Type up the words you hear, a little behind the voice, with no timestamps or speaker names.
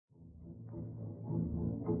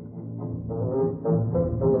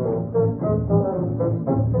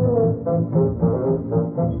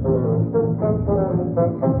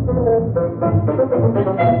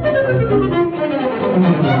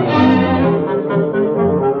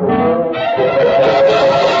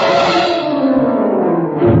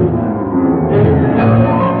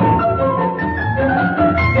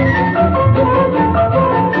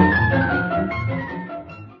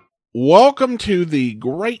Welcome to the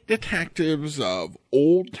Great Detectives of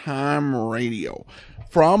Old Time Radio.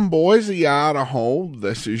 From Boise, Idaho,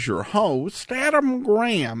 this is your host, Adam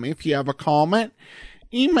Graham. If you have a comment,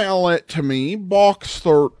 email it to me,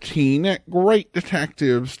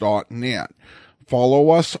 box13@greatdetectives.net. Follow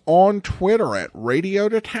us on Twitter at Radio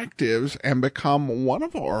Detectives and become one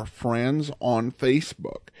of our friends on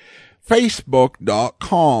Facebook.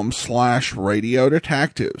 Facebook.com/Radio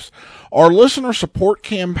Detectives. Our listener support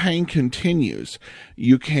campaign continues.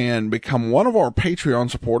 You can become one of our Patreon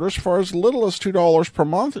supporters for as little as $2 per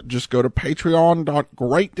month. Just go to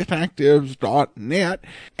patreon.greatdetectives.net.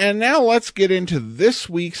 And now let's get into this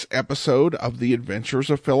week's episode of The Adventures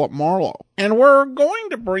of Philip Marlowe. And we're going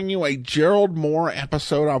to bring you a Gerald Moore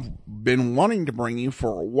episode I've been wanting to bring you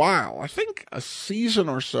for a while. I think a season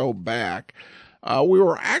or so back. We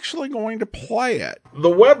were actually going to play it. The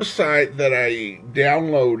website that I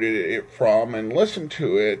downloaded it from and listened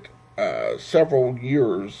to it several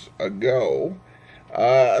years ago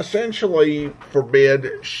essentially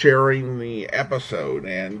forbid sharing the episode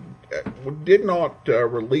and did not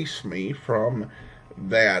release me from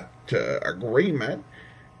that agreement.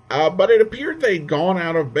 But it appeared they'd gone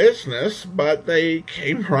out of business, but they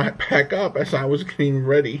came right back up as I was getting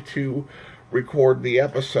ready to record the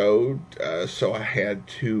episode, so I had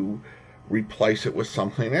to replace it with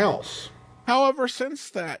something else. However, since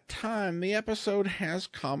that time, the episode has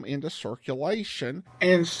come into circulation,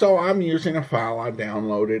 and so I'm using a file I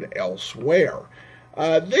downloaded elsewhere.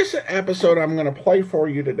 This episode I'm going to play for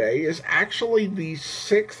you today is actually the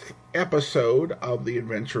 6th episode of The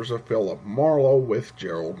Adventures of Philip Marlowe with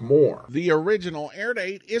Gerald Moore. The original air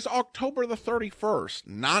date is October the 31st,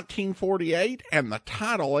 1948, and the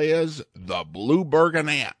title is The Blue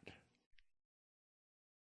Burgonet.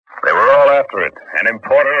 They were all after it. An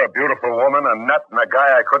importer, a beautiful woman, a nut, and a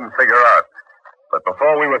guy I couldn't figure out. But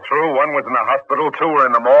before we were through, one was in the hospital, two were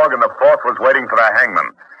in the morgue, and the fourth was waiting for the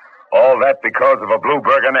hangman. All that because of a blue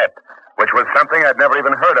burgonet, which was something I'd never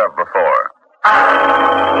even heard of before.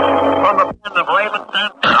 From the pen of Raymond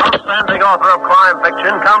Sanford, outstanding author of crime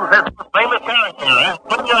fiction, comes his famous character.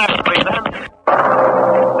 Put your act, please, then.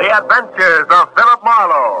 The Adventures of Philip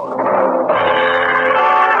Marlowe.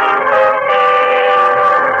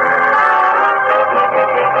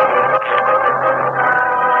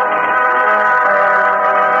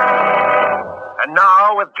 And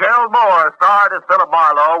now, with Gerald Moore starred as Philip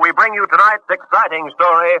Marlowe, we bring you tonight's exciting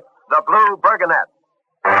story, The Blue Burgonet.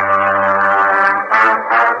 The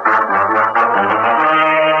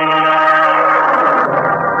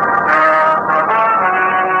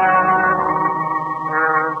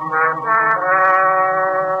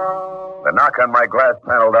knock on my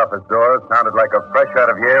glass-paneled office door sounded like a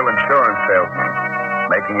fresh-out-of-Yale insurance salesman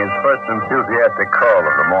making his first enthusiastic call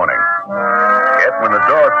of the morning. Yet when the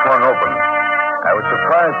door swung open, I was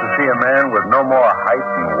surprised to see a man with no more height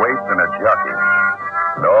and weight than a jockey,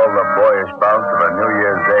 and all the boyish bounce of a New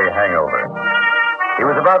Year's Day hangover. He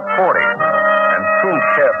was about 40, and too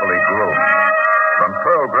carefully groomed. From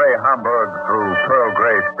pearl gray Homburg through pearl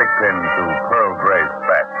gray stickpin to pearl gray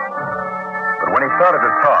spats. But when he started to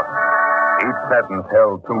talk, each sentence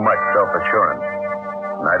held too much self-assurance,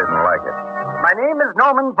 and I didn't like it. My name is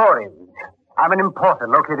Norman Voorhees. I'm an importer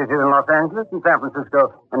located here in Los Angeles, in San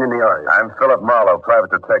Francisco, and in the area. I'm Philip Marlowe,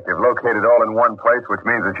 private detective, located all in one place, which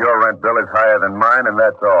means that your rent bill is higher than mine, and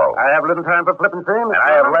that's all. I have little time for flippancy, Mr. And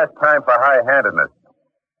I have less time for high-handedness.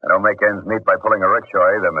 I don't make ends meet by pulling a rickshaw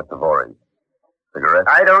either, Mr. Voorhees. Cigarette?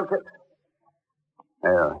 I don't...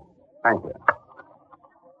 Thank you.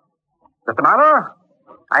 Mr. Marlowe,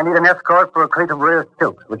 I need an escort for a crate of rare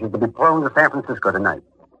silks, which is to be flown to San Francisco tonight.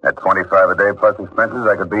 At $25 a day plus expenses,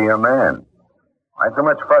 I could be your man. Why so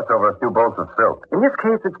much fuss over a few bolts of silk? In this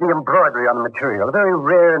case, it's the embroidery on the material, a very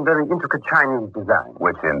rare and very intricate Chinese design.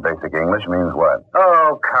 Which in basic English means what?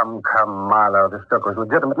 Oh, come, Marlowe. The silk was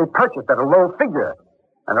legitimately purchased at a low figure,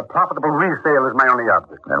 and a profitable resale is my only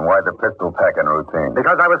object. And why the pistol packing routine?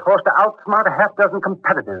 Because I was forced to outsmart a half-dozen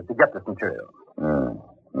competitors to get this material.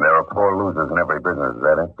 There are poor losers in every business, is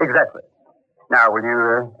that it? Exactly. Now, will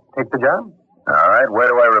you take the job? All right, where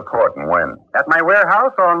do I report and when? At my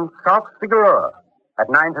warehouse on South Figueroa at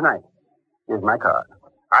 9 tonight. Here's my card.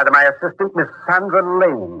 Either my assistant, Miss Sandra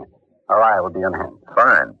Lane, or I will be on hand.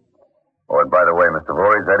 Fine. Oh, and by the way, Mr.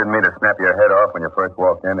 Voorhees, I didn't mean to snap your head off when you first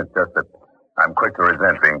walked in. It's just that I'm quick to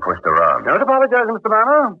resent being pushed around. Don't apologize, Mr.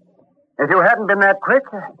 Marlowe. If you hadn't been that quick,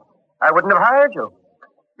 I wouldn't have hired you.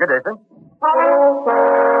 Good day, sir.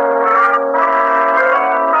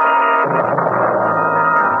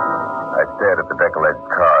 I stared at the decollete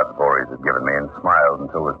card Voorhees had given me and smiled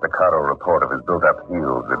until the staccato report of his built-up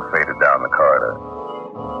heels had faded down the corridor.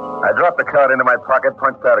 I dropped the card into my pocket,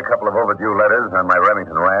 punched out a couple of overdue letters on my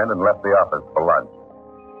Remington Rand, and left the office for lunch.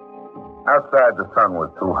 Outside, the sun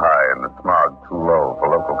was too high and the smog too low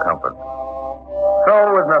for local comfort.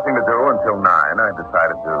 So, with nothing to do until 9, I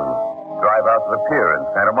decided to drive out to the pier in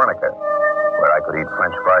Santa Monica, where I could eat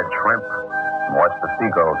French fried shrimp and watch the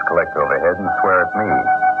seagulls collect overhead and swear at me.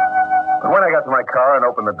 But when I got to my car and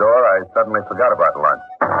opened the door, I suddenly forgot about lunch.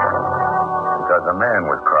 Because a man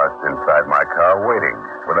was crossed inside my car waiting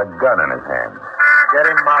with a gun in his hand. Get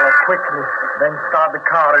in, Marlowe, quickly. Then start the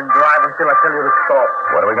car and drive until I tell you to stop.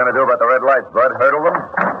 What are we going to do about the red lights, Bud? Hurdle them?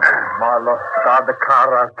 Marlowe, start the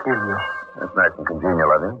car or I'll kill you. That's nice and congenial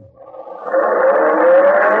of you.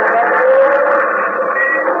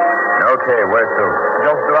 Okay, where to?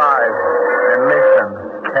 Just drive and listen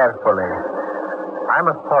carefully. I'm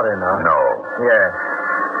a foreigner. No. Yes.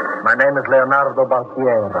 My name is Leonardo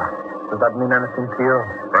Baltiera. Does that mean anything to you?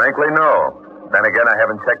 Frankly, no. Then again, I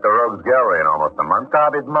haven't checked the Rogues Gallery in almost a month.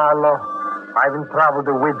 Stop it, Marlowe. I haven't traveled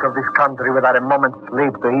the width of this country without a moment's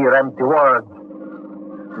sleep to hear empty words.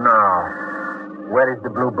 Now, where is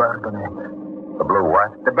the blue Burgonet? The blue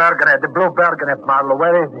what? The blue Burgonet, Marlowe.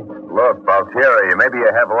 Where is it? Look, Baltieri, maybe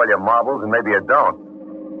you have all your marbles and maybe you don't.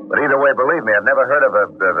 But either way, believe me, I've never heard of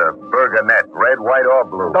a Burgonet, red, white, or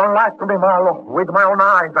blue. Don't lie to me, Marlowe. With my own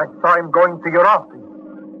eyes, I saw him going to your office.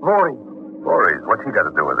 Voorhees, what's he got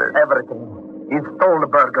to do with it? Everything. He stole the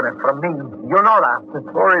Burgonet from me. You know that.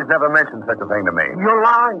 Voorhees never mentioned such a thing to me. You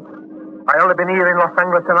lied. I only been here in Los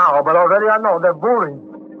Angeles an hour, but already I know that Voorhees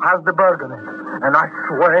has the Burgonet. And I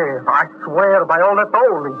swear by all that's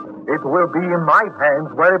holy, it will be in my hands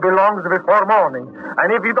where it belongs before morning. And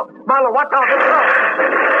if you don't... Marlowe, watch out.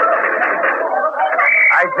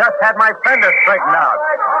 I just had my fender straightened out.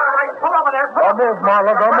 Don't move,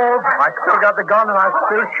 Marlowe, don't move. I still got the gun and I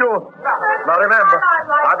still shoot. Now remember,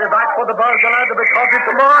 I'll be back for the Burgonet because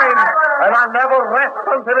it's mine. And I'll never rest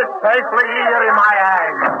until it's safely here in my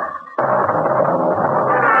hands.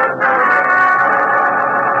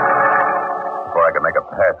 Before I could make a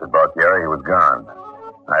pass at Baltieri, he was gone.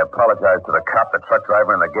 I apologized to the cop, the truck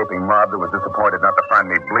driver, and the gaping mob that was disappointed not to find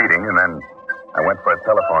me bleeding, and then I went for a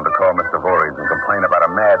telephone to call Mr. Voorhees and complain about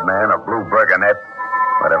a madman, a blue Burgonet,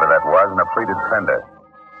 whatever that was, and a pleated fender.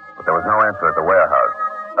 But there was no answer at the warehouse.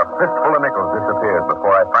 A fistful of nickels disappeared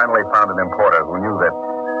before I finally found an importer who knew that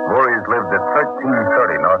Voorhees lived at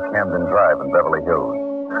 1330 North Camden Drive in Beverly Hills.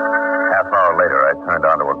 Half hour later, I turned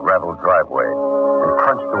onto a gravel driveway and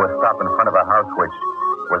crunched to a stop in front of a house which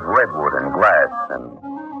was redwood and glass, and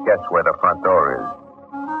guess where the front door is.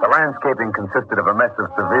 The landscaping consisted of a mess of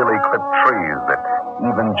severely clipped trees that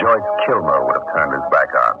even Joyce Kilmer would have turned his back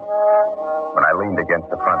on. When I leaned against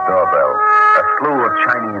the front doorbell, a slew of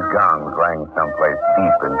Chinese gongs rang someplace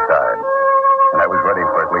deep inside, and I was ready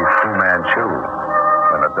for at least 2 Manchus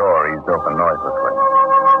when the door eased open noiselessly.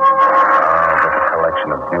 Oh, but the collection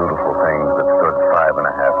of beautiful things that stood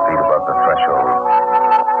 5.5 feet above the threshold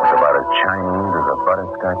was about as Chinese as a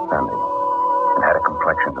butterscotch sundae and had a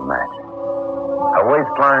complexion to match. Her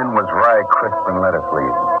waistline was rye crisp and lettuce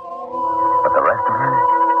leaves, but the rest of her,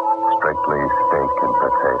 strictly steak and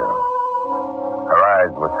potato. Her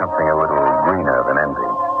eyes were something a little greener than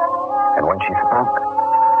envy, and when she spoke,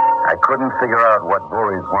 I couldn't figure out what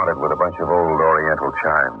Voorhees wanted with a bunch of old Oriental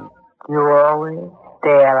chimes. You always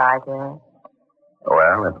stare like that?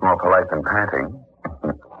 Well, it's more polite than panting.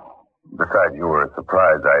 Besides, you were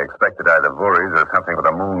surprised. I expected either Voorhees or something with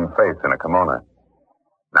a moon face and a kimono.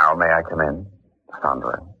 Now, may I come in?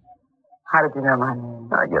 Sandra. How did you know my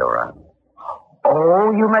name? I get around.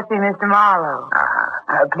 Oh, you must be Mr. Marlowe.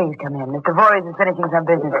 Please come in. Mr. Voorhees is finishing some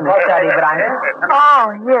business in the study, but I'm...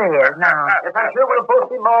 Oh, here he is now. Yes, I'm sure we'll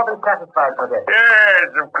both be more than satisfied for this.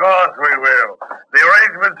 Yes, of course we will. The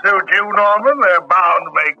arrangements suit you, Norman. They're bound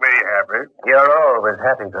to make me happy. You're always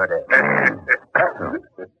happy, Goody.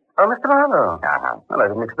 Oh, Mr. Marlowe. Well, I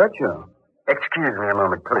didn't expect you. Excuse me a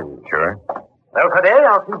moment, please. Sure. Well, today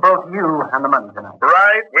I'll see both you and the money tonight.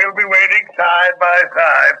 Right, we'll be waiting side by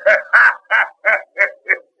side.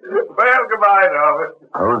 Well, goodbye, Norman.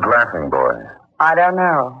 Who's laughing, boy? I don't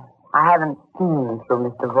know. I haven't seen through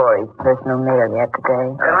Mr. Voorhees' personal mail yet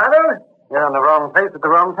today. Marlowe, you're in the wrong place at the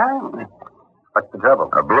wrong time. What's the trouble?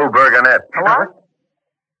 A blue Burgonet. What?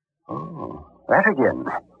 Oh, that again.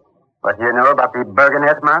 What do you know about the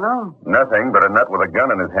Burgonet, Marlowe? Nothing, but a nut with a gun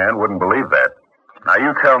in his hand wouldn't believe that. Now,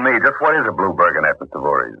 you tell me, just what is a blue Burgonet, Mr.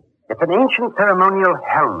 Voorhees? It's an ancient ceremonial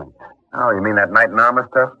helmet. Oh, you mean that knight in armor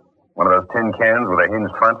stuff? One of those tin cans with a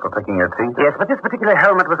hinged front for picking your teeth? Yes, but this particular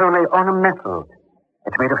helmet was only ornamental.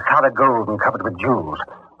 It's made of solid gold and covered with jewels.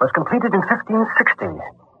 Was completed in 1560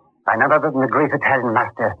 by none other than the great Italian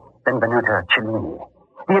master, Benvenuto Cellini.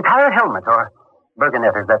 The entire helmet, or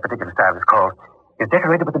Burgonet as that particular style is called, is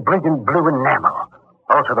decorated with a brilliant blue enamel,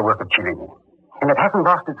 also the work of Cellini. And it hasn't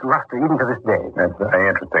lost its luster even to this day. That's very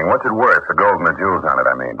interesting. What's it worth, the gold and the jewels on it,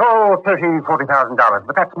 I mean? Oh, $30,000, $40,000,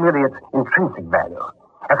 but that's merely its intrinsic value.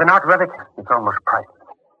 As an art relic, it's almost priceless.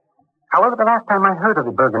 However, the last time I heard of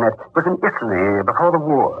the Burgonet was in Italy before the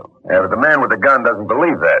war. Yeah, but the man with the gun doesn't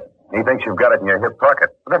believe that. He thinks you've got it in your hip pocket.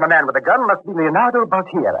 Then the man with the gun must be Leonardo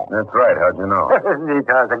Baltiera. That's right. How'd you know?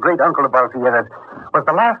 Because the great-uncle of Baltiera's was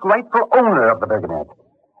the last rightful owner of the Burgonet.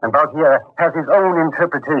 And Baltiera has his own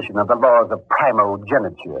interpretation of the laws of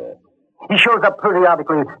primogeniture. He shows up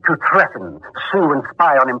periodically to threaten, sue, and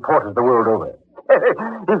spy on importers the world over.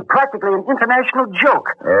 He's practically an international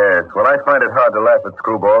joke. Yes, well, I find it hard to laugh at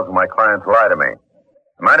screwballs when my clients lie to me.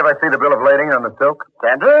 Mind if I see the bill of lading on the silk?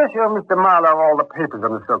 Sandra, show Mr. Marlowe all the papers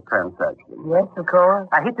on the silk transaction. Yes, of course.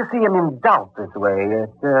 I hate to see him in doubt this way.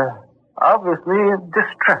 It obviously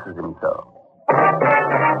distresses him so.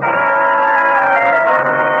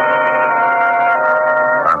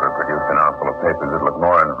 Sandra produced an armful of papers that looked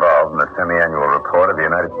more involved than the semi-annual report of the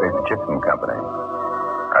United States Gypsum Company.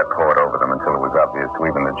 I pored over them until it was obvious to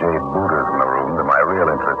even the jade Buddhas in the room that my real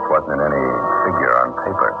interest wasn't in any figure on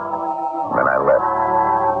paper. And then I left.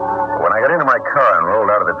 When I got into my car and rolled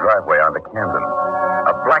out of the driveway onto Camden,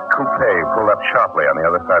 a black coupe pulled up sharply on the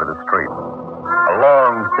other side of the street. A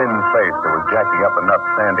long, thin face that was jacking up enough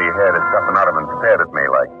sandy hair to stuff an ottoman stared at me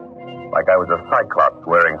like I was a cyclops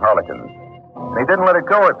wearing harlequins. And he didn't let it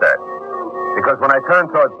go at that, because when I turned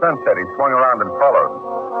towards Sunset, he swung around and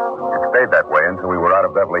followed. It stayed that way until we were out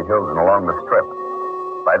of Beverly Hills and along the Strip.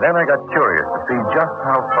 By then, I got curious to see just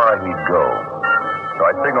how far he'd go. So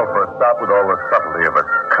I signaled for a stop with all the subtlety of a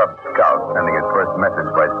Cub Scout sending his first message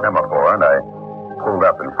by semaphore, and I pulled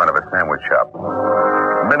up in front of a sandwich shop.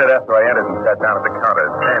 A minute after I entered and sat down at the counter,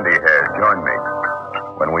 Sandy Hair joined me.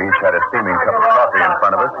 When we each had a steaming cup of coffee in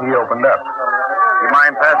front of us, he opened up. You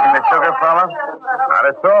mind passing the sugar, fella? Not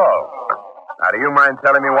at all. Now, do you mind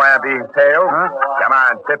telling me why I'm being tailed? Huh? Come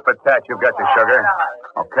on, tit for tat, you've got your sugar.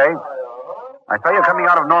 Okay. I saw you coming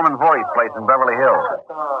out of Norman Voorhees' place in Beverly Hills.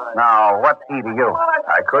 Now, what's he to you?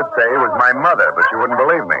 I could say it was my mother, but you wouldn't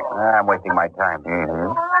believe me. I'm wasting my time.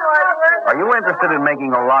 Mm-hmm. Are you interested in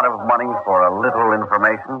making a lot of money for a little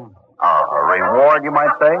information? A reward, you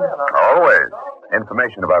might say? Always.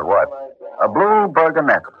 Information about what? A blue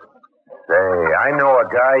Burgonet. Say, I know a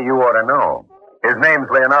guy you ought to know. His name's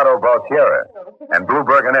Leonardo Baltiera, and blue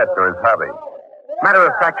Burgonets are his hobby. Matter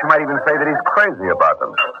of fact, you might even say that he's crazy about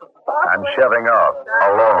them. I'm shoving off,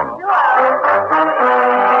 alone.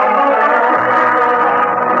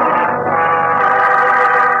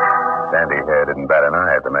 Sandy Hair didn't bat an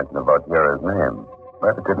eye at the mention of Baltiera's name.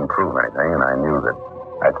 But it didn't prove anything, and I knew that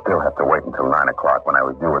I'd still have to wait until 9 o'clock when I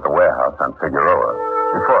was due at the warehouse on Figueroa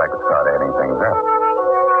before I could start adding things up.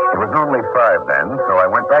 It was only 5 then, so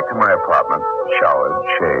I went back to my apartment, showered,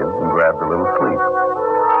 shaved, and grabbed a little sleep.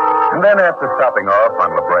 And then after stopping off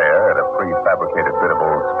on La Brea at a prefabricated bit of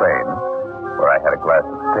old Spain, where I had a glass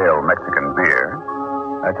of stale Mexican beer,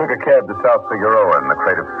 I took a cab to South Figueroa in the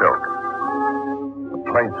Crate of Silk. The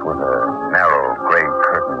place was a narrow,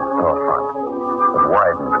 gray-curtained storefront that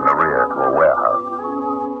widened in the rear to a warehouse.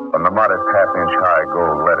 From the modest half-inch high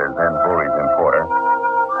gold letters and Voorhees Importer,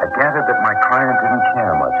 I gathered that my client didn't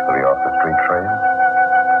care much for the off-the-street trade.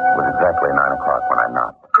 It was exactly 9 o'clock when I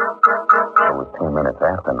knocked. It was 2 minutes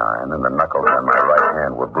after 9, and the knuckles on my right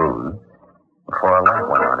hand were bruised before a light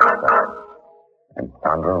went on inside. And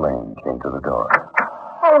Sandra Lane came to the door.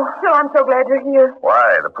 Oh, Phil, I'm so glad you're here.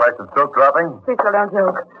 Why? The price of silk dropping? Please, Phil, don't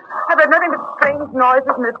joke. I've heard nothing but strange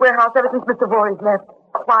noises in this warehouse ever since Mr. Voorhees left.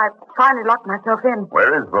 Why, I finally locked myself in.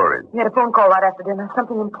 Where is Voorhees? He had a phone call right after dinner.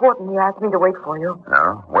 Something important. He asked me to wait for you.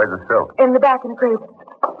 No? Where's the silk? In the back in the crate.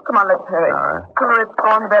 Come on, let's hurry. All right. The sooner it's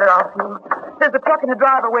gone, the better I'll feel. There's a truck and a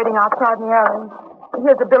driver waiting outside in the alley. And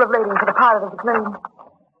here's the bill of lading for the pilot of the plane.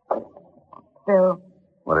 Phil.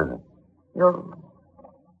 What is it? You'll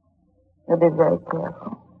be very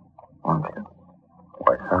careful, won't you?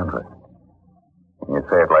 Why, Sandra. When you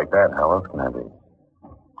say it like that, how else can I be?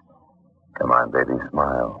 Come on, baby,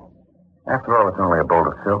 smile. After all, it's only a bolt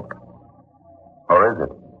of silk. Or is it?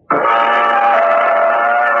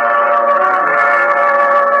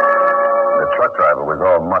 The truck driver was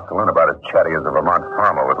all muscle and about as chatty as a Vermont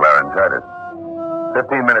farmer with laryngitis.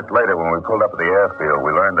 15 minutes later, when we pulled up at the airfield,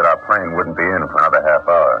 we learned that our plane wouldn't be in for another half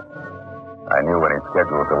hour. I knew any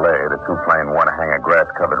scheduled delay, the two-plane one-hanger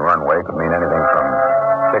grass-covered runway could mean anything from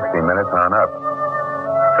 60 minutes on up.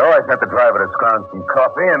 So I sent the driver to scrounge some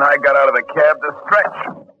coffee, and I got out of the cab to stretch.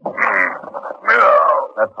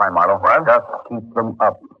 That's fine, Marlowe. What? Just keep them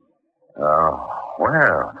up. Oh,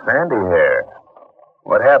 Well, Sandy here.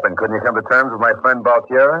 What happened? Couldn't you come to terms with my friend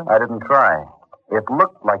Baltiera? I didn't try. It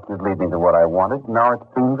looked like you'd lead me to what I wanted. Now it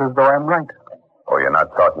seems as though I'm right. Oh, you're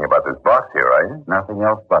not talking about this box here, are you? Nothing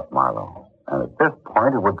else but Marlowe. And at this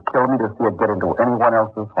point, it would kill me to see it get into anyone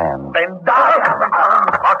else's hands. Then die!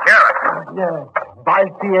 Baltiera! Yes,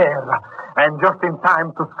 Baltiera. And just in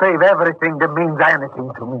time to save everything that means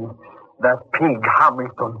anything to me. That pig,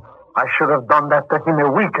 Hamilton. I should have done that to him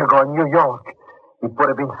a week ago in New York. It would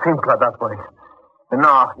have been simpler that way.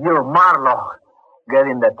 No, you, Marlowe. Get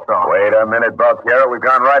in that truck. Wait a minute, Baltiera. We've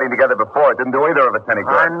gone riding together before. It didn't do either of us any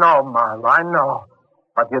good. I know, Marlowe, I know.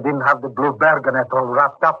 But you didn't have the blue Burgonet all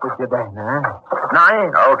wrapped up with you then, eh?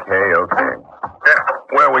 Now, Okay.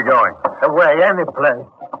 Where are we going? away, any place.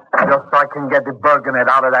 Just so I can get the Burgonet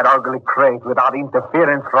out of that ugly crate without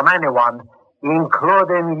interference from anyone,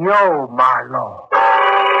 including you, Marlowe.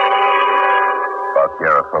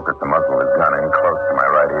 Baltiera focused the muzzle of his gun in close to my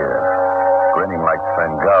right ear. Grinning like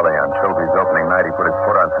Svengali on Trophy's opening night, he put his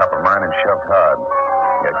foot on top of mine and shoved hard.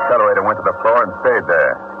 The accelerator went to the floor and stayed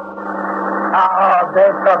there. Oh,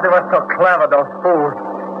 they thought they were so clever, those fools.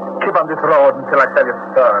 Keep on this road until I tell you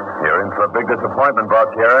stern. You're in for a big disappointment,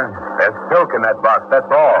 Baltiera. There's silk in that box, that's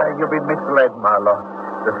all. You've been misled, Marlowe.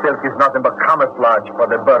 The silk is nothing but camouflage for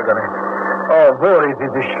the Burgonet. Oh, Voorhees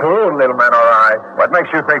is a shrewd little man, all right. What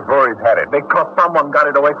makes you think Voorhees had it? Because someone got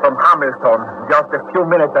it away from Hamilton just a few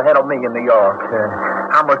minutes ahead of me in New York.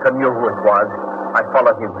 Hamilton knew who it was. I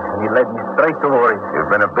followed him, and he led me straight to Voorhees.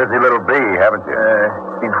 You've been a busy little bee, haven't you?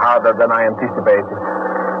 It's been harder than I anticipated.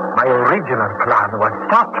 My original plan was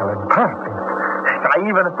subtle and perfect. I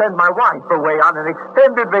even sent my wife away on an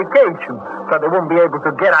extended vacation so they wouldn't be able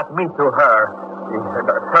to get at me through her.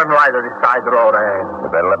 Turn right on the side road ahead.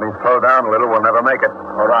 You better let me slow down a little. We'll never make it.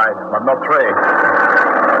 All right, I'm not afraid.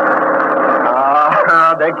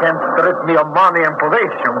 They can strip me of money and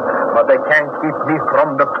position, but they can't keep me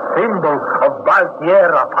from the symbol of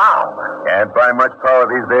Baltiera power. Can't buy much power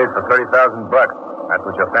these days for $30,000. That's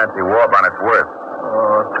what your fancy war bonnet's worth.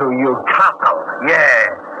 Oh, to you cattle,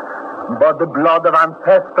 yes. But the blood of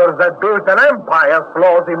ancestors that built an empire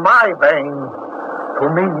flows in my veins. To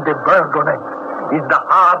me, the Burgonet is the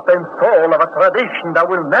heart and soul of a tradition that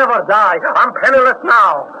will never die. I'm penniless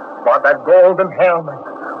now, but that golden helmet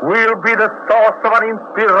will be the source of an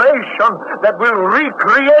inspiration that will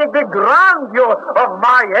recreate the grandeur of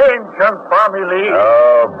my ancient family.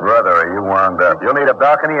 Oh, brother, are you wound up? You'll need a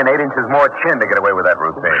balcony and 8 inches more chin to get away with that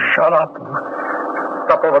routine. Shut up.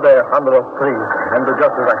 Stop over there under those trees and do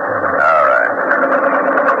just as I say. All right.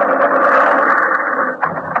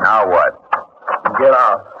 Now what? Get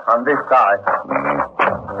out on this side.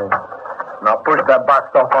 Now push that box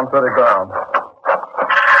off onto the ground.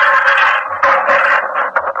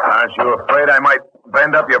 Aren't you afraid I might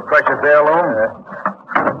bend up your precious heirloom?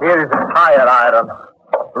 Here is a tire iron.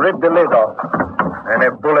 Rip the lid off. And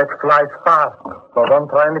a bullet flies fast, so don't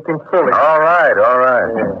try anything foolish. All right.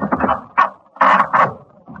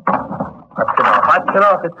 That's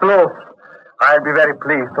enough. It's loose. I'll be very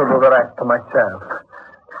pleased to do the rest to myself.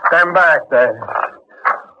 Stand back there.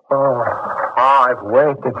 Oh, I've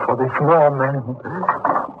waited for this moment.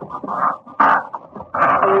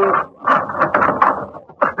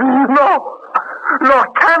 No,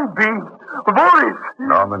 it can't be. Voorhees.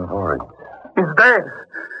 Norman Voorhees. He's dead.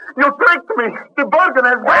 You tricked me. The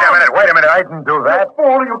Burgonet has gone. Wait a minute. I didn't do that. You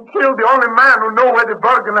fool, you killed the only man who knew where the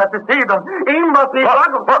Burgonet is hidden. He must be...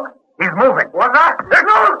 Look. He's moving. What's that?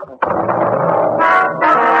 No!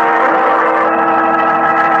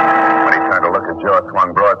 When he turned to look, his jaw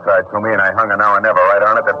swung broadside to me, and I hung an now and never right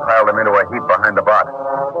on it that piled him into a heap behind the box.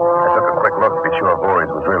 I took a quick look to be sure Voorhees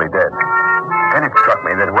was really dead. Then it struck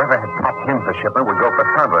me that whoever had packed him for shipment would go for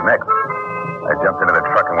Sandra next. I jumped into the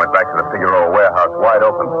truck and went back to the Figueroa warehouse wide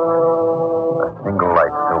open. A single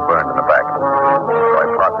light still burned in the back. So I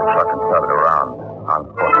parked the truck and started around on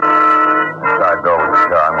foot. The side door was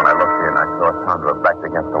ajar, and when I looked in, I saw Sandra backed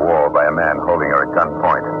against the wall by a man holding her at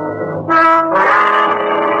gunpoint.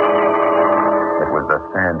 It was the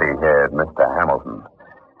sandy-haired Mr. Hamilton.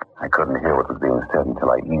 I couldn't hear what was being said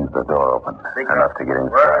until I eased the door open. Enough to get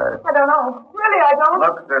inside. I don't know. Really, I don't.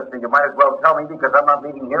 Look, sister, you might as well tell me because I'm not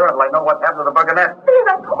leaving here until I know what's happened to the Burgonet. Please,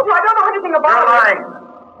 I told you, I don't know anything about You're it. lying.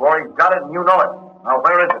 Boy, got it and you know it. Now,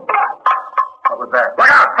 where is it? What was that?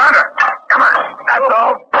 Look out, Sandra! Come on! That's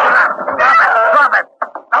all. Drop it!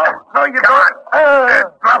 No, you don't.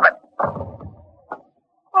 Drop it.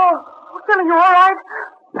 Oh, Philly, you all right?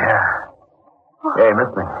 Yeah. Yeah, he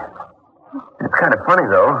missed me. It's kind of funny,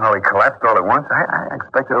 though, how he collapsed all at once. I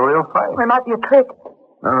expected a real fight. Well, it might be a trick.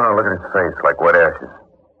 No, look at his face, like wet ashes.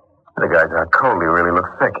 The guy's out cold. He really looks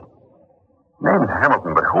sick. Name's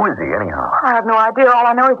Hamilton, but who is he anyhow? I have no idea. All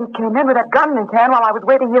I know is he came in with that gun in his hand while I was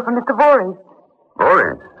waiting here for Mr. Voorhees.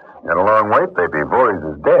 Voorhees? You had a long wait, baby. Voorhees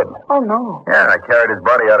is dead. Oh, no. Yeah, I carried his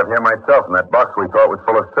body out of here myself in that box we thought was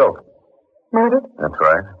full of silk. Murdered? That's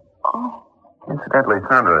right. Oh. Incidentally,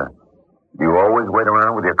 Sandra, do you always wait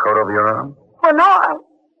around with your coat over your arm? Well, no,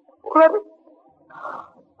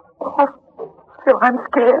 Phil, I'm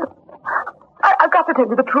scared. I've got to tell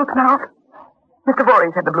you the truth now. Mr.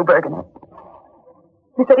 Voorhees had the blue Burgonet.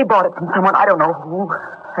 He said he bought it from someone, I don't know who.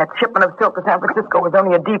 That shipment of silk to San Francisco was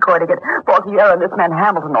only a decoy to get Baltier and this man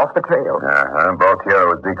Hamilton off the trail. Baltier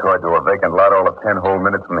was decoyed to a vacant lot all of 10 whole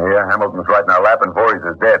minutes from here. Hamilton's right in our lap and Voorhees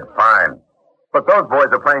is dead. Fine. But those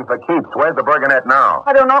boys are playing for keeps. Where's the Burgonet now?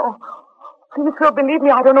 I don't know. Please, Phil, believe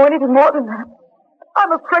me, I don't know anything more than that.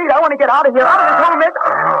 I'm afraid. I want to get out of here. Out of this whole mess.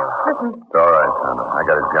 Listen. It's all right, Sandra. I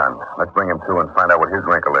got his gun. Let's bring him to and find out what his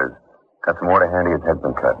wrinkle is. Got some water handy? His head's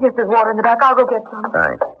been cut. Yes, there's water in the back. I'll go get some.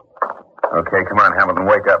 Thanks. Okay, come on, Hamilton.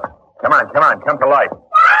 Wake up. Come on. Come to life.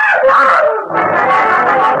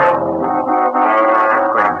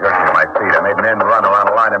 Scream jerking to my feet. I made an end run around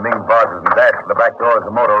a line of Ming vases and dashed to the back door as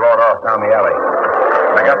the motor roared off down the alley.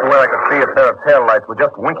 When I got to where I could see a pair of tail lights were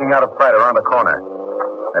just winking out of sight around the corner.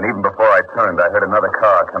 And even before I turned, I heard another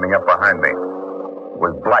car coming up behind me. It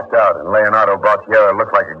was blacked out, and Leonardo Baltier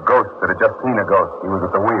looked like a ghost that had just seen a ghost. He was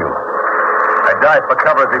at the wheel. I dived for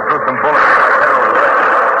cover as he threw some bullets in my general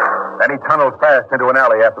direction. Then he tunneled fast into an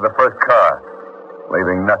alley after the first car,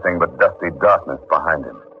 leaving nothing but dusty darkness behind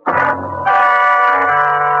him.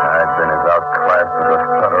 I'd been as outclassed as a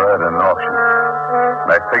stutterer at an auction.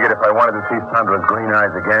 And I figured if I wanted to see Sandra's green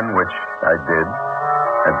eyes again, which I did,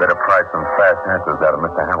 I'd better pry some fast answers out of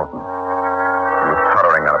Mr. Hamilton. He was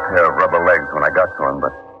tottering on a pair of rubber legs when I got to him,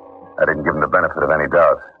 but I didn't give him the benefit of any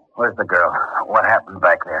doubt. Where's the girl? What happened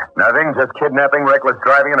back there? Nothing, just kidnapping, reckless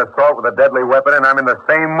driving, and assault with a deadly weapon, and I'm in the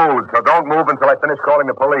same mood, so don't move until I finish calling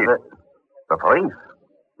the police. The police?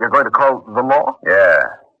 You're going to call the law? Yeah.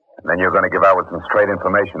 And then you're going to give out with some straight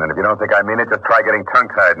information, and if you don't think I mean it, just try getting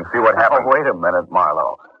tongue-tied and see what happens. Oh, wait a minute,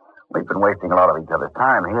 Marlowe. We've been wasting a lot of each other's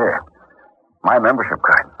time here. My membership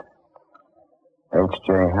card.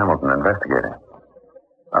 H.J. Hamilton, investigator.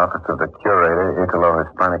 Office of the Curator,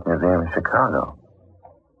 Italo-Hispanic Museum, Chicago.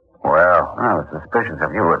 Well, I was suspicious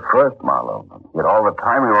of you at first, Marlowe. Yet all the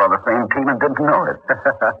time we were on the same team and didn't know it.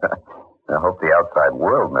 I hope the outside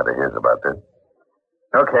world never hears about this.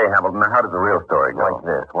 Okay, Hamilton, now how does the real story go? Like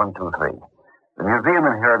this, 1, 2, 3. The museum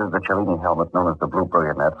inherited the Cellini helmet known as the Blue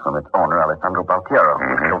Burgonet from its owner, Alessandro Baltiero, who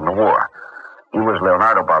was killed in the war. He was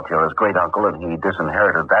Leonardo Baltiero's great-uncle, and he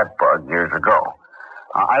disinherited that bug years ago.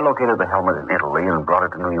 I located the helmet in Italy and brought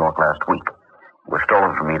it to New York last week. It was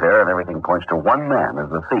stolen from me there, and everything points to one man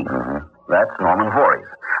as the thief. That's Norman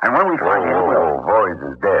Voorhees. And when we find him... Voorhees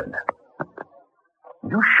is dead.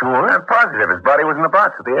 You sure? I'm positive. His body was in the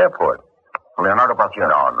box at the airport. Leonardo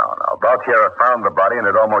Baltiero? No. Baltiero found the body, and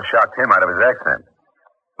it almost shocked him out of his accent.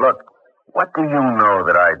 Look, what do you know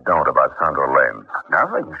that I don't about Sandra Lane?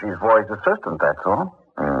 Nothing. She's Voorhees' assistant, that's all.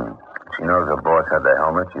 She knows her boss had the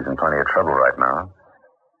helmet. She's in plenty of trouble right now.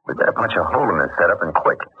 We better punch a hole in this setup and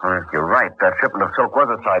quick. You're right. That shipment of silk was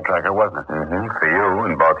a sidetracker, wasn't it? For you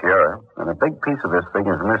and Baltiero. And a big piece of this thing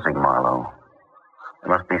is missing, Marlowe. There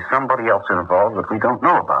must be somebody else involved that we don't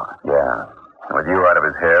know about. Yeah. With you out of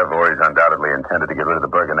his hair, Voorhees undoubtedly intended to get rid of the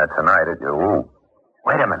Burgonet tonight.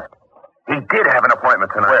 Wait a minute. He did have an appointment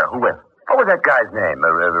tonight. Where? Who with? What was that guy's name?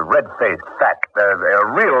 The red-faced, fat, a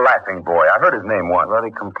real laughing boy. I heard his name once.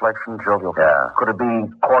 Ruddy complexion, jovial. Yeah. Could it be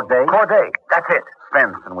Corday? Corday. That's it.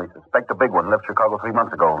 Spence, and we suspect the big one. Left Chicago 3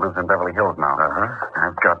 months ago. Lives in Beverly Hills now.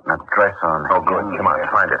 I've got an address on... Oh, good. Come on,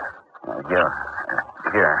 find it. Here.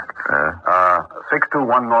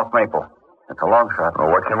 621 North Maple. It's a long shot. Well,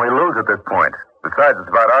 what can we lose at this point? Besides, it's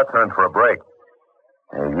about our turn for a break.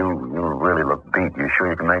 Hey, you really look beat. You sure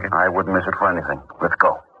you can make it? I wouldn't miss it for anything. Let's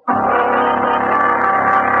go. We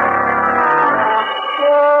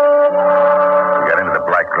got into the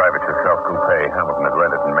black drive-it-yourself coupe Hamilton had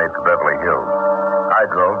rented and made for Beverly Hills. I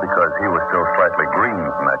drove because he was still slightly green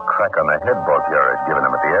from that crack on the head Baltier had given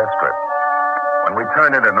him at the airstrip. When we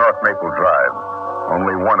turned into North Maple Drive,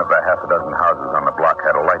 only one of the half a dozen houses on the block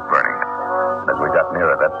had a light burning. As we got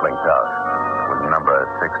nearer, that blinked out. It was number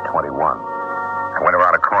 621. I went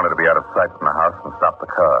around a corner to be out of sight from the house and stopped the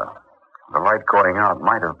car. The light going out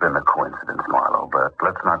might have been a coincidence, Marlowe, but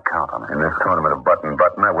let's not count on it. In this tournament of button,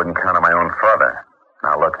 I wouldn't count on my own father.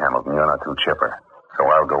 Now, look, Hamilton, you're not too chipper, so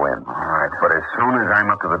I'll go in. All right. But as soon as I'm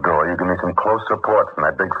up to the door, you give me some close support from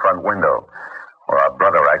that big front window, or our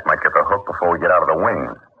brother act might get the hook before we get out of the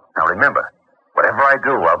wings. Now, remember, whatever Whatever I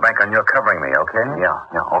do, I'll bank on your covering me, okay? Yeah,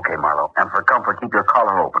 okay, Marlowe. And for comfort, keep your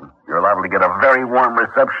collar open. You're liable to get a very warm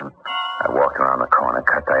reception. I walked around the corner,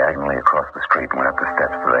 cut diagonally across the street, and went up the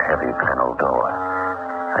steps to the heavy panel door.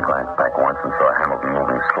 I glanced back once and saw Hamilton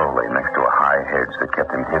moving slowly next to a high hedge that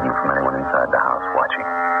kept him hidden from anyone inside the house watching.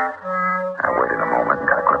 I waited a moment and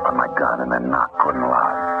got a grip on my gun and then knocked good and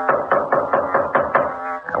loud.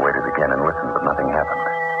 I waited again and listened, but nothing happened.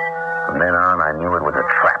 From then on, I knew it was a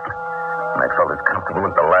trap, and I felt as comfortable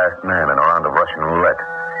as the last man in a round of Russian roulette.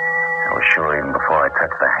 I was sure even before I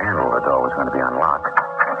touched the handle, the door was going to be unlocked.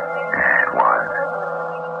 It was.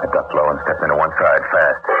 I ducked low and stepped into one side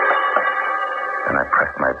fast. Then I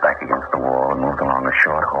pressed my back against the wall and moved along a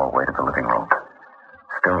short hallway to the living room.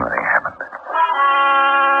 Still nothing happened.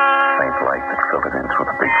 Faint light that filtered in through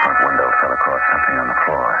the big front window fell across something on the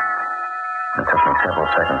floor. It took me several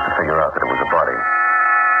seconds to figure out that it was a body.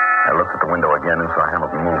 I looked at the window again and saw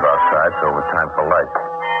Hamilton move outside, so it was time for light.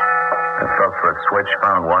 I felt for a switch,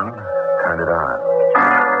 found one, turned it on.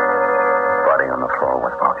 The body on the floor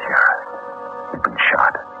was Valtiera. He'd been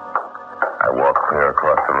shot. I walked clear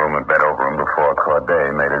across the room and bent over him before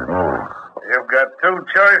Corday made his move. You've got two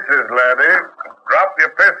choices, laddie. Drop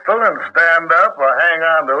your pistol and stand up, or hang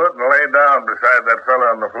on to it and lay down beside that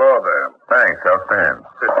fella on the floor there. Thanks, I'll stand.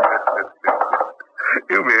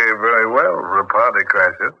 You behave very well for a party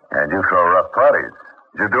crasher. And you throw rough parties.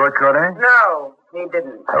 Did you do it, Corday? No, he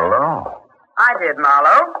didn't. Hello. I did,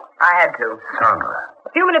 Marlowe. I had to. Sandra.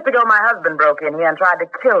 A few minutes ago, my husband broke in here and tried to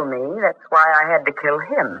kill me. That's why I had to kill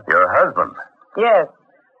him. Your husband? Yes.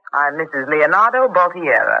 I'm Mrs. Leonardo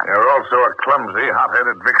Baltiera. You're also a clumsy,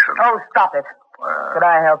 hot-headed vixen. Oh, stop it. Could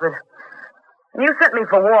I help it? When you sent me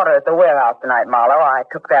for water at the warehouse tonight, Marlowe, I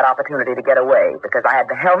took that opportunity to get away because I had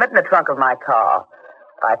the helmet in the trunk of my car.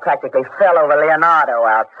 I practically fell over Leonardo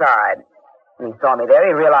outside. When he saw me there,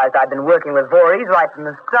 he realized I'd been working with Voorhees right from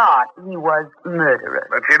the start. He was murderous.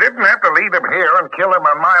 But you didn't have to lead him here and kill him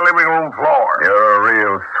on my living room floor. You're a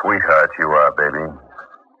real sweetheart, you are, baby.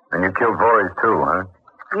 And you killed Voorhees, too, huh?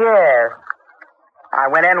 Yes. I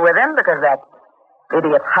went in with him because that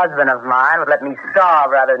idiot husband of mine would let me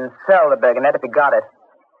starve rather than sell the Burgonet if he got it.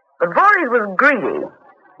 But Voorhees was greedy.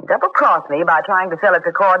 He double-crossed me by trying to sell it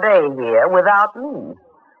to Corday here without me.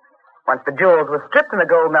 Once the jewels were stripped and the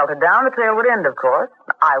gold melted down, the trail would end, of course.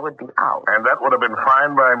 I would be out. And that would have been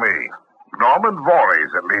fine by me. Norman Voorhees,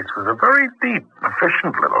 at least, was a very deep,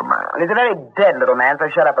 efficient little man. He's a very dead little man, so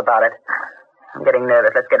shut up about it. I'm getting nervous.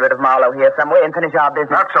 Let's get rid of Marlowe here some way and finish our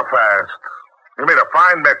business. Not so fast. You made a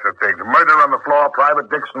fine mess of things. Murder on the floor, private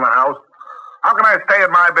dicks in the house. How can I stay in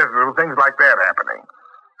my business with things like that happening?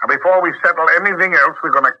 And before we settle anything else, we're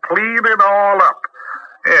going to clean it all up.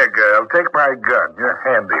 Here, girl, take my gun. You're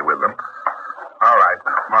handy with them. All right,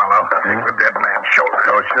 Marlowe, take the dead man's shoulder.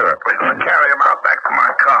 Oh, sure. We're going to carry him out back to my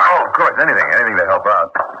car. Oh, of course, anything to help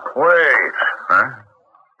out. Wait. Huh?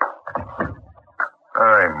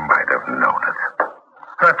 I might have known it.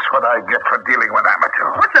 That's what I get for dealing with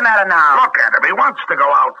amateurs. What's the matter now? Look at him. He wants to go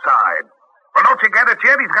outside. Well, don't you get it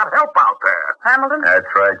yet? He's got help out there. Hamilton? That's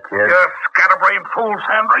right, kid. You scatterbrained fool,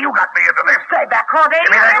 Sandra. You got me into this. Stay back, Corday.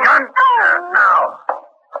 Give me that gun. Now.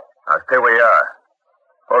 Now, stay where you are.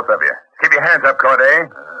 Both of you. Keep your hands up, Corday.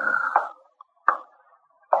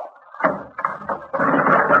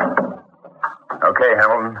 Okay,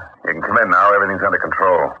 Hamilton. You can come in now. Everything's under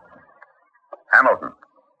control. Hamilton.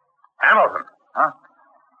 Hamilton. Huh?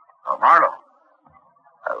 Oh, Marlowe.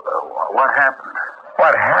 What happened?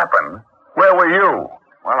 What happened? Where were you?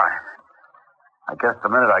 Well, I guess the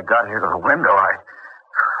minute I got here to the window,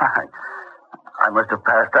 I must have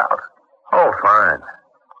passed out. Oh, fine.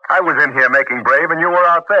 I was in here making brave, and you were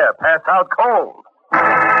out there, passed out cold.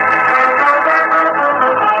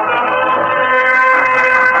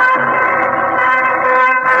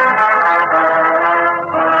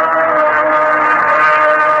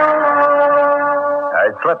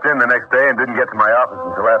 I slept in the next day and didn't get to my office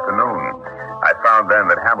until afternoon. I found then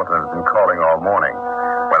that Hamilton had been calling all morning.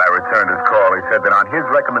 When I returned his call, he said that on his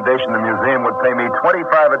recommendation, the museum would pay me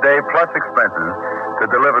 $25 a day plus expenses to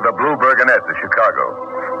deliver the blue Burgonet to Chicago.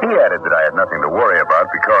 He added that I had nothing to worry about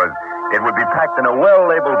because it would be packed in a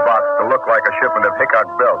well-labeled box to look like a shipment of Hickok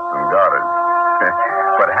belts and garters.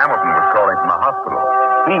 But Hamilton was calling from the hospital.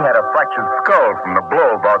 He had a fractured skull from the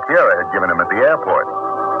blow Valtiera had given him at the airport.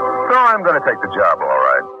 So I'm going to take the job, all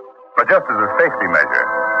right. But just as a safety measure,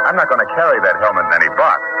 I'm not going to carry that helmet in any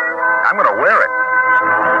box. I'm going to wear it.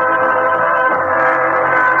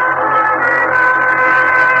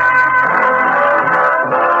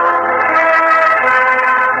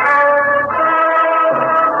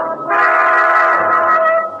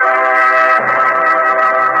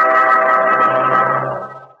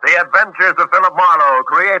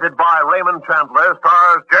 Chandler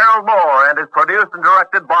stars Gerald Moore and is produced and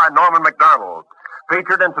directed by Norman MacDonald.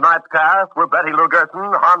 Featured in tonight's cast were Betty Lou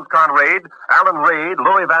Gerson, Hans Conried, Alan Reed,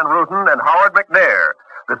 Louis Van Rooten, and Howard McNair.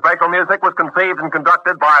 The special music was conceived and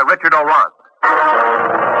conducted by Richard O'Runt.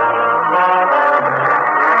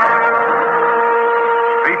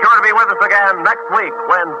 Be sure to be with us again next week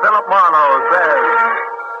when Philip Marlowe says...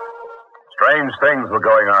 Strange things were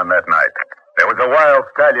going on that night. There was a wild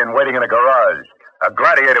stallion waiting in a garage, a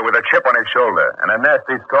gladiator with a chip on his shoulder, and a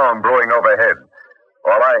nasty storm brewing overhead.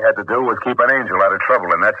 All I had to do was keep an angel out of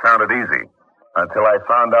trouble, and that sounded easy. Until I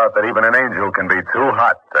found out that even an angel can be too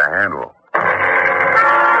hot to handle.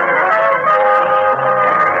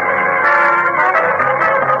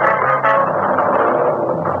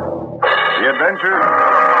 The Adventures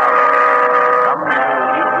of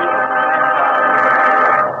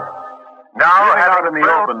Now, living out in the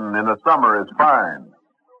open in the summer is fine.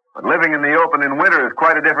 But living in the open in winter is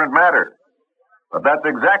quite a different matter. But that's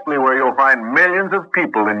exactly where you'll find millions of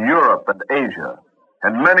people in Europe and Asia.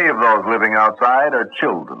 And many of those living outside are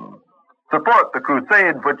children. Support the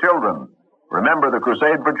Crusade for Children. Remember, the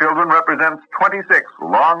Crusade for Children represents 26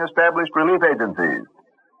 long-established relief agencies.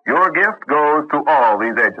 Your gift goes to all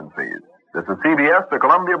these agencies. This is CBS, the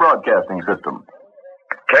Columbia Broadcasting System.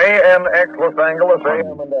 KNX Los Angeles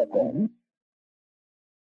AM and FM.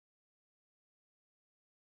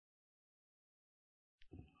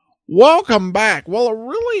 Welcome back. Well, a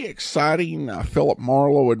really exciting Philip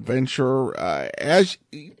Marlowe adventure. As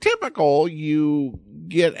typical, you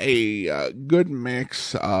get a good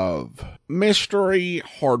mix of mystery,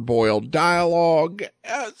 hard-boiled dialogue,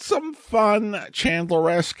 some fun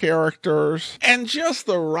Chandler-esque characters, and just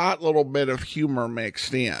the right little bit of humor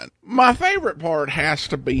mixed in. My favorite part has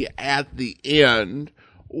to be at the end,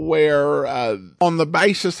 where, on the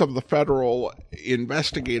basis of the federal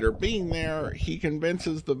investigator being there, he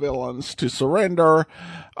convinces the villains to surrender,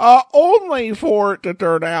 only for it to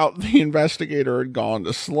turn out the investigator had gone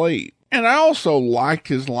to sleep. And I also liked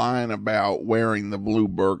his line about wearing the blue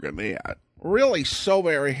Burgonet. Really so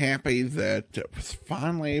very happy that I was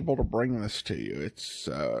finally able to bring this to you. It's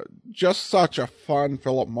just such a fun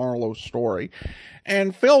Philip Marlowe story,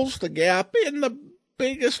 and fills the gap in the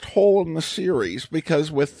biggest hole in the series,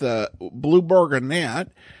 because with the Blue Burgonet,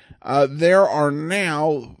 there are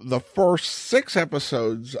now the first 6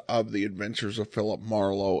 episodes of The Adventures of Philip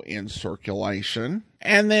Marlowe in circulation,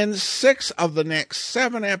 and then 6 of the next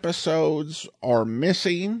 7 episodes are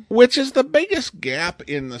missing, which is the biggest gap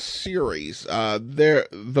in the series.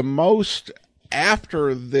 The most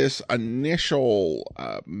after this initial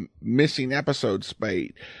missing episode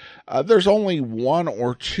spate. There's only 1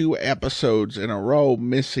 or 2 episodes in a row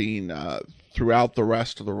missing throughout the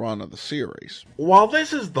rest of the run of the series. While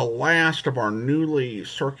this is the last of our newly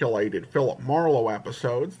circulated Philip Marlowe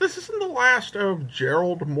episodes, this isn't the last of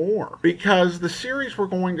Gerald Moore, because the series we're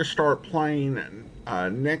going to start playing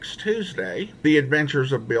next Tuesday, The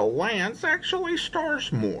Adventures of Bill Lance, actually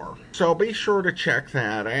stars Moore. So be sure to check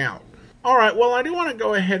that out. Alright, well, I do want to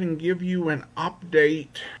go ahead and give you an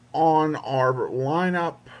update on our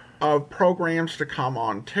lineup of programs to come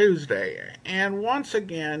on Tuesday. And once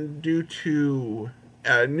again, due to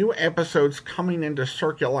new episodes coming into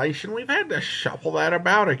circulation, we've had to shuffle that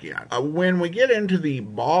about again. When we get into the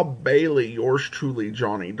Bob Bailey, Yours Truly,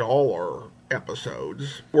 Johnny Dollar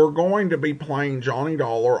episodes, we're going to be playing Johnny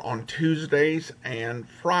Dollar on Tuesdays and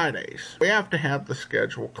Fridays. We have to have the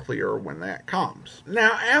schedule clear when that comes.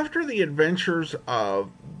 Now, after The Adventures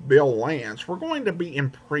of Bill Lance, we're going to be in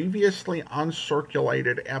previously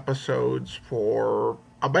uncirculated episodes for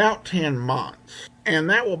about 10 months. And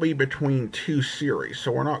that will be between 2 series,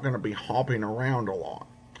 so we're not going to be hopping around a lot.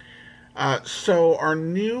 So our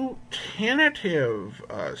new tentative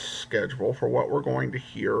schedule for what we're going to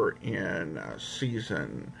hear in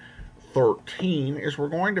season 13 is we're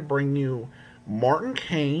going to bring you Martin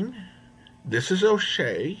Kane, This Is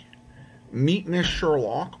O'Shea, Meet Miss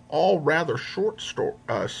Sherlock, all rather short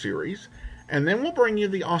series, and then we'll bring you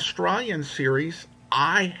the Australian series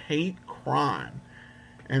I Hate Crime.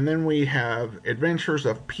 And then we have Adventures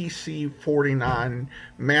of PC-49,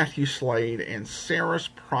 Matthew Slade, and Sarah's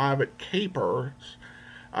Private Capers,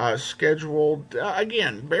 scheduled,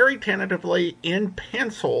 again, very tentatively in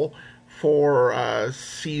pencil for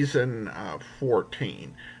season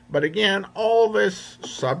 14. But again, all this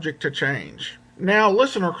subject to change. Now,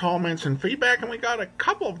 listener comments and feedback, and we got a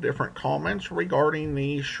couple of different comments regarding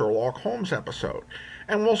the Sherlock Holmes episode.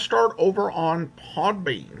 And we'll start over on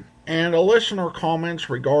Podbean. And a listener comments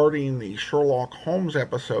regarding the Sherlock Holmes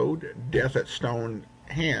episode, Death at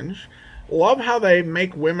Stonehenge. Love how they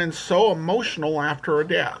make women so emotional after a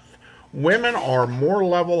death. Women are more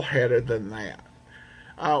level-headed than that.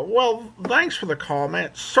 Well, thanks for the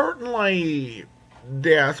comment. Certainly,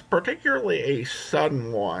 death, particularly a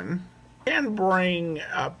sudden one, can bring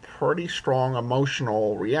a pretty strong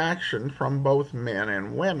emotional reaction from both men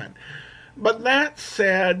and women. But that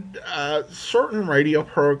said, certain radio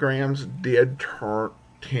programs did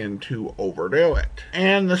tend to overdo it.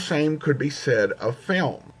 And the same could be said of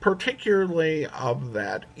film, particularly of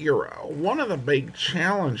that era. One of the big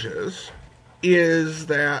challenges is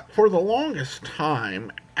that for the longest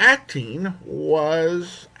time, acting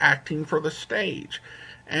was acting for the stage.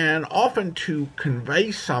 And often to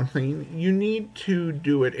convey something, you need to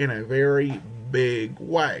do it in a very big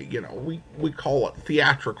way. You know, we call it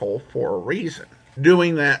theatrical for a reason.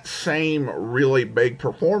 Doing that same really big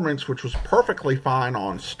performance, which was perfectly fine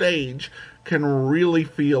on stage, can really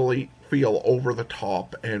feel over the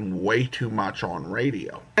top and way too much on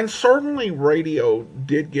radio. And certainly radio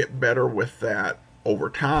did get better with that over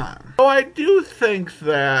time. So I do think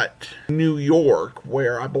that New York,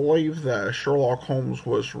 where I believe the Sherlock Holmes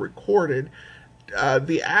was recorded,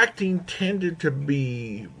 the acting tended to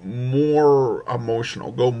be more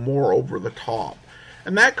emotional, go more over the top.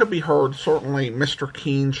 And that could be heard, certainly, Mr.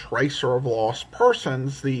 Keene's Tracer of Lost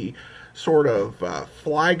Persons, the sort of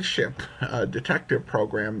flagship detective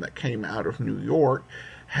program that came out of New York,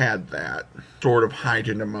 had that sort of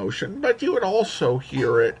heightened emotion. But you would also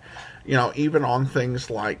hear it, you know, even on things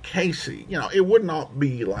like Casey. You know, it would not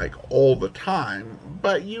be like all the time,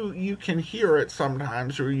 but you can hear it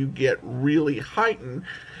sometimes, or you get really heightened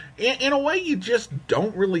in a way you just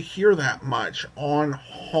don't really hear that much on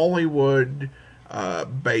Hollywood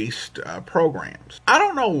based programs. I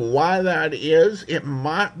don't know why that is. It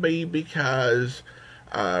might be because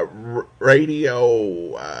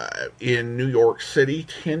radio in New York City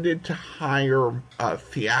tended to hire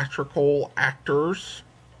theatrical actors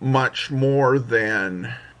much more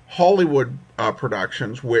than Hollywood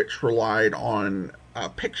productions, which relied on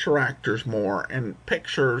picture actors more, and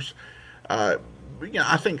pictures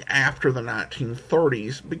I think after the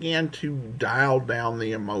 1930s began to dial down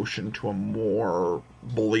the emotion to a more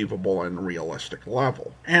believable and realistic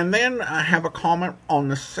level. And then I have a comment on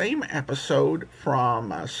the same episode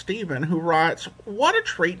from Stephen, who writes, "What a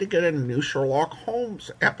treat to get a new Sherlock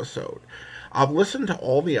Holmes episode. I've listened to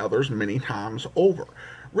all the others many times over.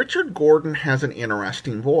 Richard Gordon has an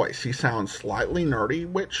interesting voice. He sounds slightly nerdy,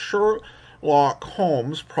 which Sherlock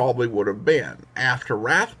Holmes probably would have been. After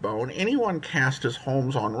Rathbone, anyone cast as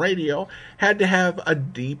Holmes on radio had to have a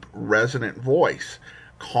deep, resonant voice.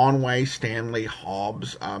 Conway, Stanley,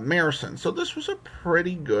 Hobbs, Marison. So this was a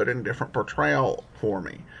pretty good and different portrayal for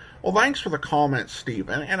me." Well, thanks for the comment,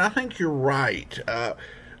 Stephen. And I think you're right.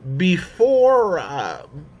 Before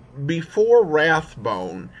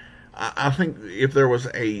Rathbone, I think if there was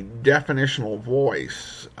a definitional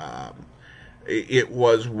voice, it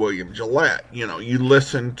was William Gillette. You know, you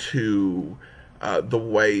listen to the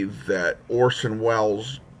way that Orson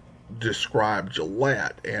Welles described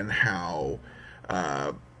Gillette and how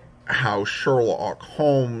Sherlock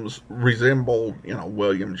Holmes resembled,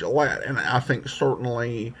 William Gillette, and I think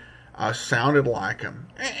certainly sounded like him.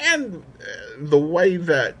 And the way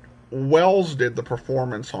that Welles did the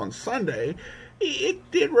performance on Sunday, it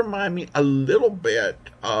did remind me a little bit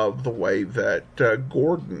of the way that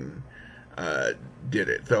Gordon did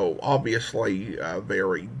it, though obviously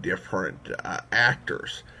very different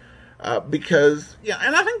actors. Because,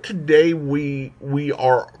 and I think today we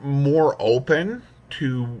are more open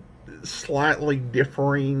to slightly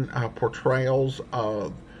differing portrayals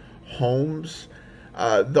of Holmes.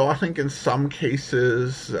 Though I think in some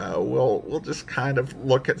cases we'll just kind of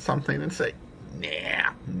look at something and say,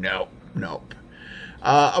 nah, nope.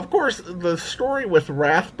 Of course, the story with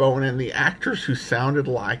Rathbone and the actors who sounded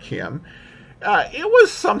like him, it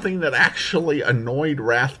was something that actually annoyed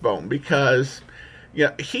Rathbone because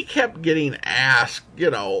he kept getting asked,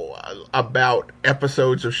 about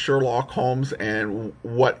episodes of Sherlock Holmes and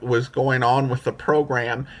what was going on with the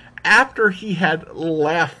program after he had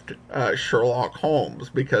left Sherlock Holmes,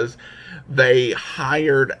 because they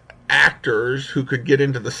hired actors who could get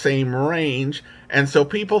into the same range, and so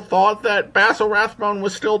people thought that Basil Rathbone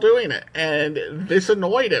was still doing it, and this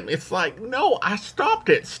annoyed him. It's like, no, I stopped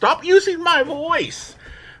it. Stop using my voice.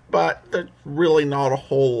 But there's really not a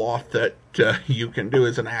whole lot that you can do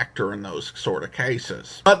as an actor in those sort of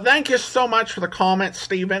cases. But thank you so much for the comment,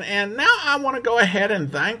 Stephen. And now I want to go ahead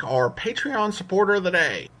and thank our Patreon supporter of the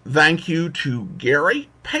day. Thank you to Gary,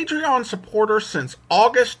 Patreon supporter since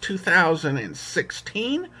August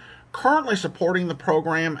 2016, currently supporting the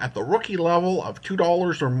program at the rookie level of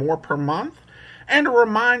 $2 or more per month. And a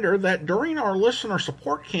reminder that during our listener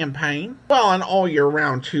support campaign, well, and all year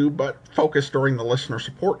round too, but focused during the listener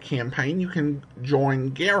support campaign, you can join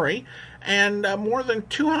Gary and more than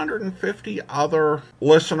 250 other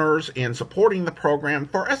listeners in supporting the program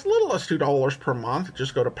for as little as $2 per month.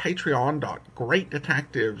 Just go to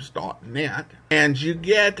patreon.greatdetectives.net, and you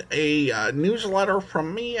get a newsletter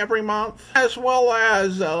from me every month, as well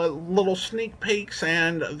as little sneak peeks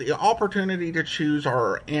and the opportunity to choose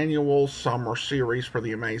our annual summer series for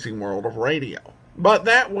the amazing world of radio. But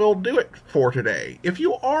that will do it for today. If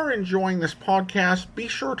you are enjoying this podcast, be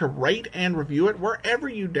sure to rate and review it wherever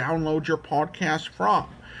you download your podcast from.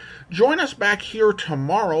 Join us back here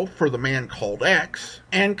tomorrow for The Man Called X.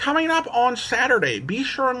 And coming up on Saturday, be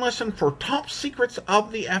sure and listen for Top Secrets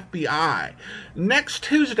of the FBI. Next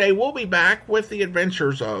Tuesday, we'll be back with the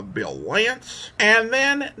adventures of Bill Lance. And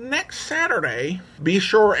then next Saturday, be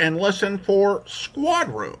sure and listen for Squad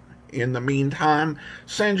Room. In the meantime,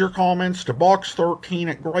 send your comments to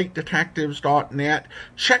box13@greatdetectives.net.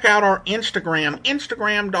 Check out our Instagram,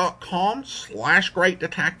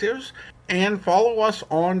 instagram.com/greatdetectives, and follow us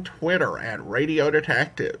on Twitter at Radio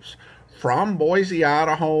Detectives. From Boise,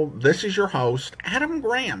 Idaho, this is your host, Adam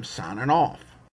Graham, signing off.